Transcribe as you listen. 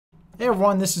Hey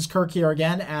everyone, this is Kirk here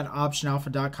again at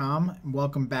optionalpha.com.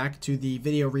 Welcome back to the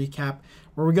video recap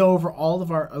where we go over all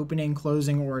of our opening,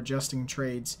 closing, or adjusting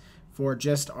trades for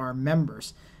just our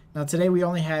members. Now today we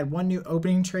only had one new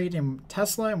opening trade in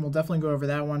Tesla, and we'll definitely go over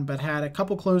that one, but had a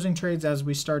couple closing trades as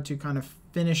we start to kind of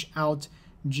finish out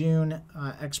June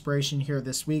expiration here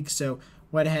this week. So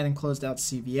went ahead and closed out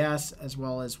CVS as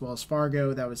well as Wells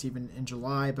Fargo. That was even in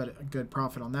July, but a good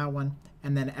profit on that one.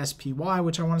 And then SPY,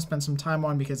 which I want to spend some time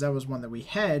on because that was one that we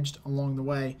hedged along the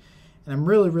way. And I'm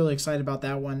really excited about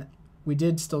that one. We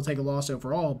did still take a loss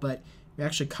overall, but we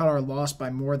actually cut our loss by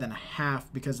more than a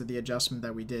half because of the adjustment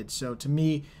that we did. So to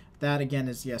me, that again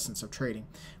is the essence of trading.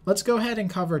 Let's go ahead and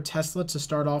cover Tesla to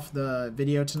start off the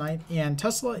video tonight. And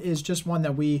Tesla is just one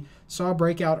that we saw a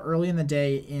breakout early in the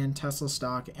day in Tesla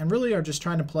stock and really are just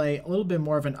trying to play a little bit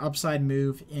more of an upside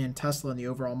move in Tesla in the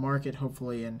overall market,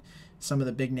 hopefully in some of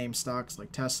the big name stocks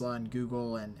like Tesla and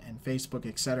Google and Facebook,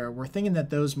 etc. We're thinking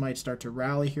that those might start to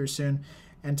rally here soon.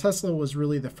 And Tesla was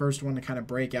really the first one to kind of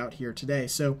break out here today.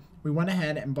 So we went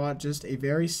ahead and bought just a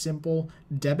very simple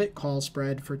debit call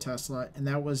spread for Tesla, and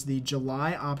that was the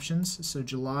July options. So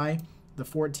July the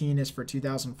 14 is for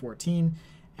 2014.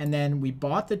 And then we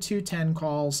bought the 210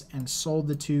 calls and sold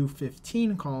the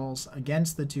 215 calls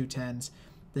against the 210s.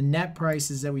 The net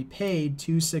price is that we paid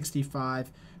 $265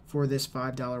 for this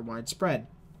 $5 wide spread.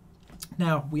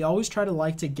 Now, we always try to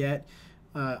like to get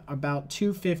about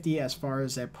 $250 as far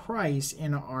as a price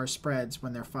in our spreads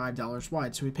when they're $5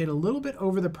 wide. So we paid a little bit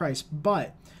over the price,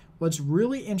 but what's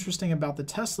really interesting about the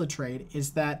Tesla trade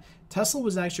is that Tesla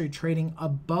was actually trading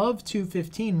above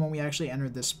 $215 when we actually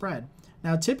entered this spread.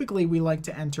 Now, typically we like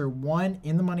to enter one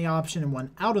in the money option and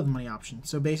one out of the money option.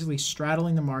 So basically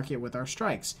straddling the market with our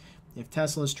strikes. If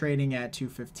Tesla is trading at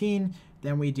 $215,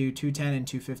 then we do $210 and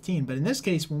 $215. But in this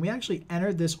case, when we actually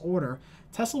entered this order,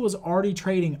 Tesla was already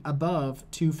trading above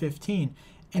 $215.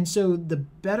 And so the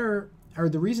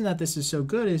reason that this is so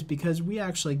good is because we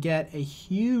actually get a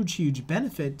huge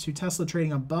benefit to Tesla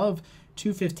trading above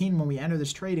 $215 when we enter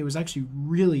this trade. It was actually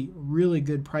really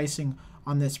good pricing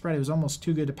on this spread. It was almost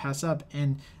too good to pass up.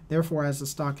 And therefore, as the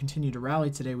stock continued to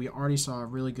rally today, we already saw a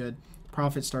really good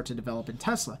profits start to develop in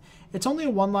Tesla. It's only a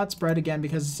one lot spread again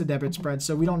because it's a debit spread,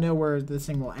 so we don't know where this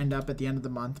thing will end up at the end of the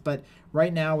month. But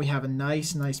right now we have a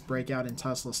nice breakout in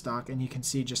Tesla stock, and you can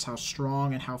see just how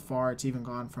strong and how far it's even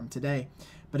gone from today.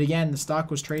 But again, the stock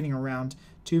was trading around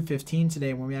 $215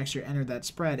 today when we actually entered that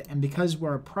spread, and because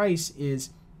our price is,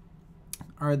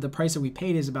 or the price that we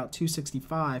paid is about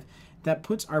 $265, that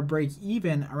puts our break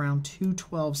even around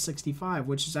 $212.65,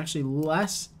 which is actually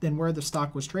less than where the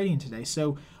stock was trading today.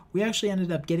 So we actually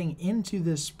ended up getting into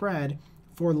this spread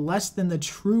for less than the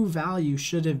true value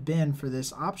should have been for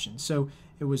this option. So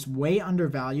it was way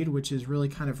undervalued, which is really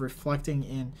kind of reflecting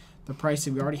in the price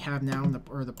that we already have now,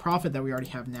 or the profit that we already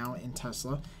have now in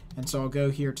Tesla. And so I'll go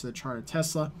here to the chart of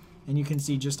Tesla, and you can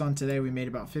see just on today we made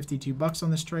about 52 bucks on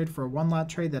this trade for a one lot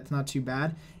trade. That's not too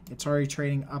bad. It's already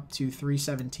trading up to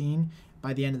 317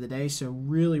 by the end of the day, so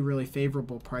really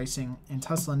favorable pricing in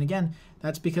Tesla. And again,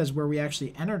 that's because where we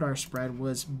actually entered our spread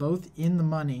was both in the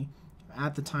money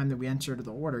at the time that we entered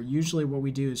the order. Usually what we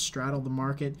do is straddle the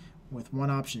market with one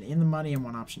option in the money and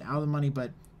one option out of the money,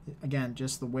 but again,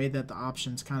 just the way that the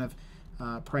options kind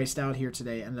of priced out here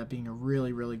today ended up being a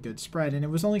really good spread. And it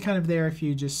was only kind of there if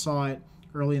you just saw it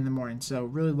early in the morning. So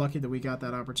really lucky that we got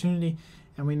that opportunity,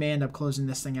 and we may end up closing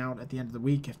this thing out at the end of the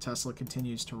week if Tesla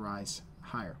continues to rise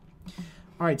higher.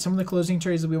 All right, some of the closing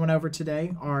trades that we went over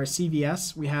today are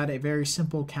CVS. We had a very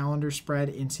simple calendar spread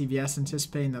in CVS,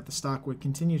 anticipating that the stock would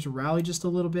continue to rally just a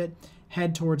little bit,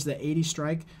 head towards the 80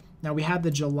 strike. Now we had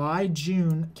the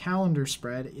July-June calendar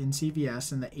spread in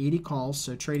CVS and the 80 calls,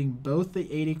 so trading both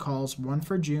the 80 calls, one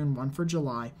for June, one for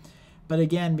July. But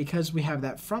again, because we have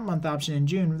that front month option in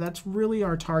June, that's really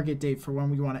our target date for when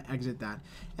we want to exit that.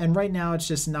 And right now, it's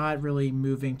just not really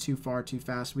moving too far too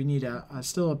fast. We need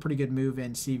still a pretty good move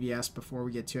in CVS before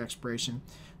we get to expiration.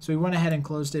 So we went ahead and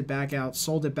closed it back out,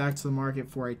 sold it back to the market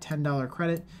for a $10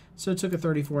 credit. So it took a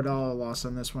 $34 loss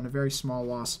on this one, a very small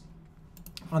loss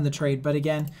on the trade. But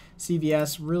again,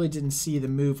 CVS really didn't see the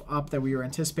move up that we were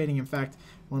anticipating. In fact,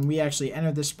 when we actually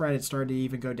entered this spread, it started to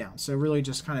even go down. So really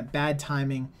just kind of bad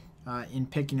timing in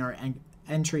picking our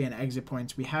entry and exit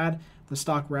points. We had the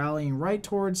stock rallying right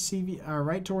towards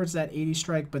that 80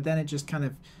 strike, but then it just kind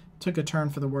of took a turn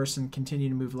for the worse and continued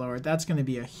to move lower. That's going to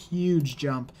be a huge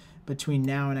jump between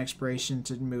now and expiration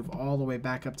to move all the way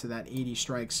back up to that 80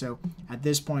 strike. So at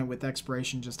this point, with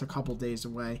expiration just a couple days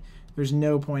away, there's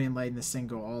no point in letting this thing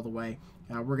go all the way.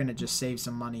 We're going to just save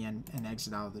some money and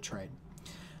exit out of the trade.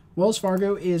 Wells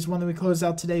Fargo is one that we closed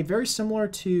out today, very similar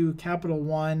to Capital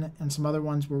One and some other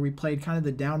ones where we played kind of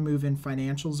the down move in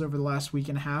financials over the last week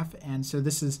and a half. And so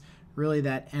this is really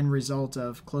that end result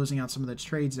of closing out some of the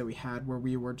trades that we had where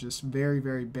we were just very,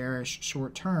 very bearish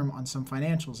short term on some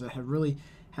financials that had really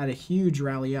had a huge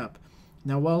rally up.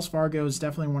 Now, Wells Fargo is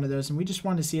definitely one of those, and we just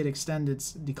wanted to see it extend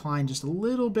its decline just a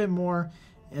little bit more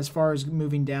as far as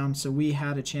moving down. So we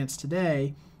had a chance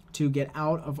today to get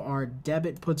out of our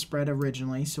debit put spread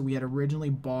originally. So we had originally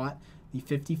bought the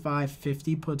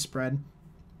 55.50 put spread.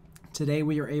 Today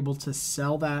we are able to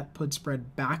sell that put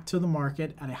spread back to the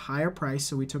market at a higher price.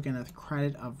 So we took in a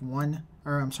credit of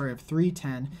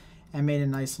 310 and made a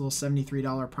nice little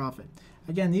 $73 profit.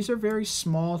 Again, these are very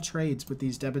small trades with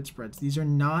these debit spreads. These are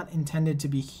not intended to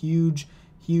be huge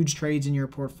trades in your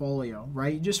portfolio,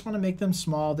 right? You just want to make them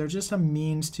small. They're just a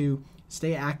means to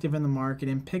stay active in the market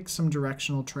and pick some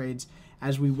directional trades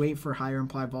as we wait for higher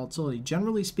implied volatility.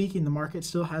 Generally speaking, the market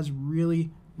still has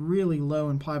really low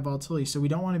implied volatility, so we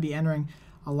don't want to be entering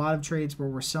a lot of trades where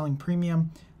we're selling premium.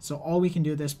 So all we can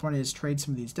do at this point is trade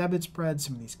some of these debit spreads,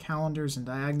 some of these calendars and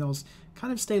diagonals,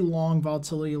 kind of stay long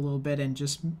volatility a little bit and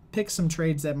just pick some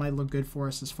trades that might look good for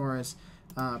us as far as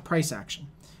price action.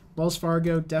 Wells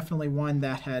Fargo, definitely one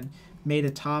that had made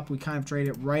a top. We kind of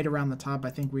traded right around the top.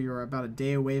 I think we were about a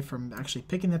day away from actually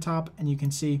picking the top, and you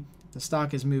can see the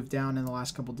stock has moved down in the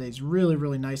last couple of days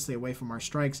really nicely away from our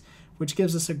strikes, which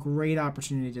gives us a great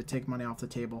opportunity to take money off the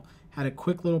table. Had a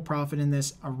quick little profit in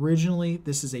this. Originally,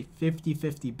 this is a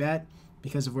 50-50 bet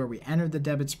because of where we entered the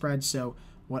debit spread. So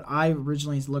what I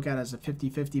originally look at as a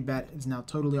 50-50 bet is now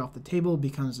totally off the table,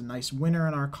 becomes a nice winner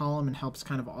in our column, and helps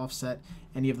kind of offset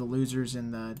any of the losers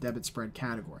in the debit spread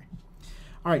category.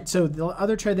 All right, so the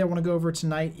other trade that I want to go over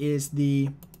tonight is the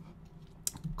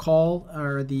call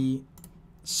or the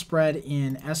spread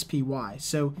in SPY.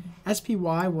 So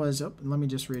SPY was, let me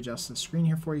just readjust the screen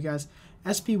here for you guys.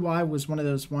 SPY was one of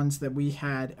those ones that we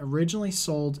had originally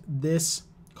sold this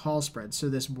call spread. So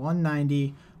this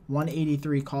 190,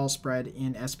 183 call spread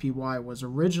in SPY was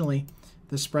originally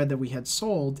the spread that we had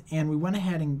sold, and we went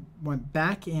ahead and went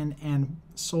back in and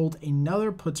sold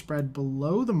another put spread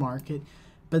below the market,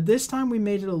 but this time we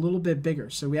made it a little bit bigger.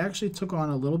 So we actually took on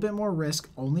a little bit more risk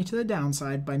only to the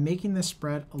downside by making the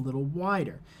spread a little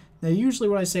wider. Now usually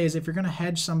what I say is if you're going to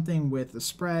hedge something with the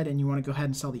spread and you want to go ahead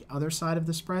and sell the other side of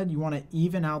the spread, you want to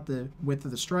even out the width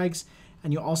of the strikes,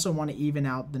 and you also want to even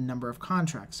out the number of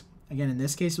contracts. Again, in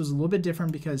this case it was a little bit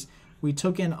different because we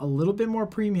took in a little bit more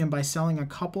premium by selling a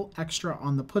couple extra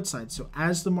on the put side. So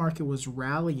as the market was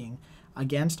rallying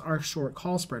against our short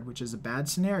call spread, which is a bad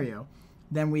scenario,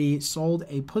 then we sold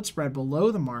a put spread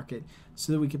below the market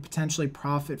so that we could potentially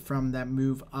profit from that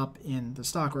move up in the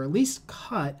stock, or at least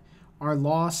cut our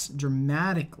loss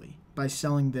dramatically by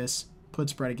selling this put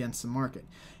spread against the market.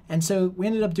 And so we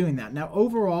ended up doing that. Now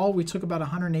overall, we took about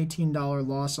 $118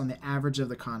 loss on the average of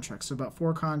the contracts. So about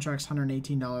 4 contracts,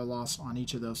 $118 loss on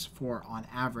each of those 4 on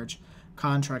average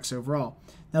contracts overall.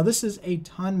 Now this is a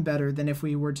ton better than if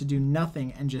we were to do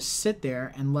nothing and just sit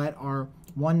there and let our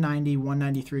 190,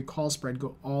 193 call spread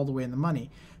go all the way in the money.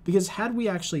 Because had we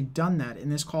actually done that and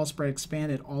this call spread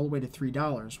expanded all the way to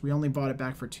 $3, we only bought it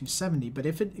back for $270. But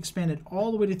if it expanded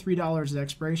all the way to $3 at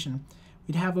expiration,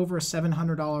 we'd have over a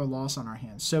 $700 loss on our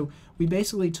hands. So we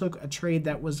basically took a trade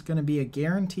that was going to be a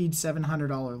guaranteed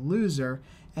 $700 loser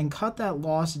and cut that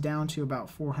loss down to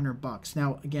about $400.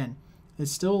 Now again,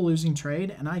 it's still a losing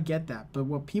trade, and I get that. But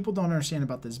what people don't understand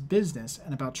about this business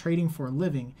and about trading for a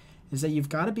living is that you've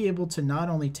got to be able to not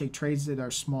only take trades that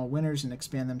are small winners and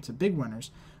expand them to big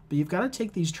winners, but you've got to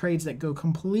take these trades that go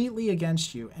completely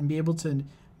against you and be able to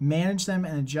manage them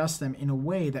and adjust them in a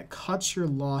way that cuts your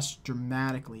loss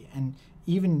dramatically, and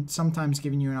even sometimes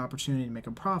giving you an opportunity to make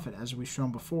a profit, as we've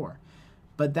shown before.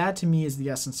 But that to me is the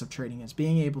essence of trading, is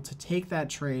being able to take that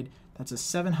trade that's a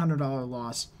 $700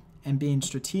 loss and being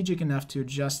strategic enough to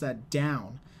adjust that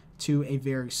down to a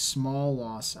very small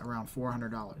loss around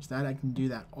 $400. That I can do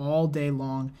that all day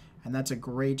long, and that's a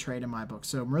great trade in my book.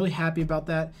 So I'm really happy about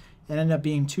that. It ended up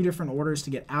being 2 different orders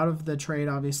to get out of the trade.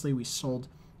 Obviously, we sold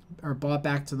or bought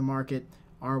back to the market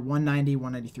our 190,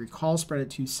 193 call spread at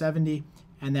 270,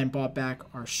 and then bought back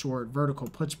our short vertical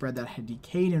put spread that had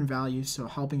decayed in value, so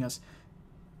helping us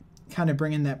kind of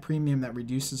bring in that premium that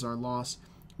reduces our loss.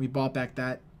 We bought back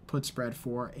that put spread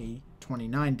for a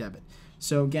 29 debit.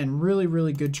 So again,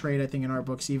 really good trade, I think, in our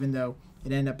books. Even though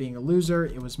it ended up being a loser,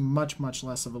 it was much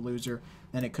less of a loser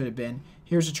than it could have been.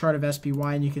 Here's a chart of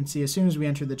SPY, and you can see as soon as we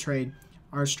entered the trade,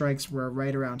 our strikes were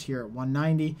right around here at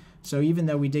 190. So even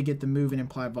though we did get the move in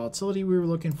implied volatility we were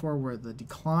looking for, where the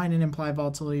decline in implied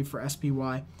volatility for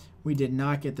SPY, we did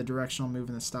not get the directional move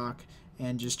in the stock.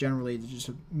 and just generally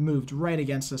just moved right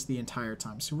against us the entire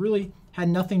time. So really had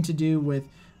nothing to do with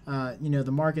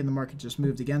the market. The market just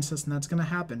moved against us, and that's going to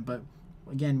happen. But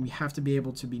again, we have to be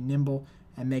able to be nimble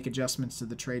and make adjustments to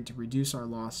the trade to reduce our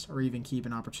loss or even keep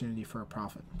an opportunity for a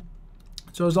profit.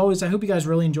 So as always, I hope you guys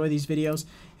really enjoy these videos.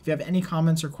 If you have any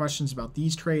comments or questions about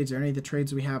these trades or any of the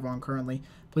trades we have on currently,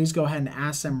 please go ahead and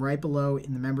ask them right below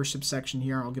in the membership section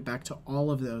here. I'll get back to all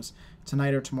of those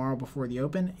tonight or tomorrow before the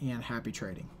open, and happy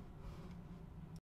trading.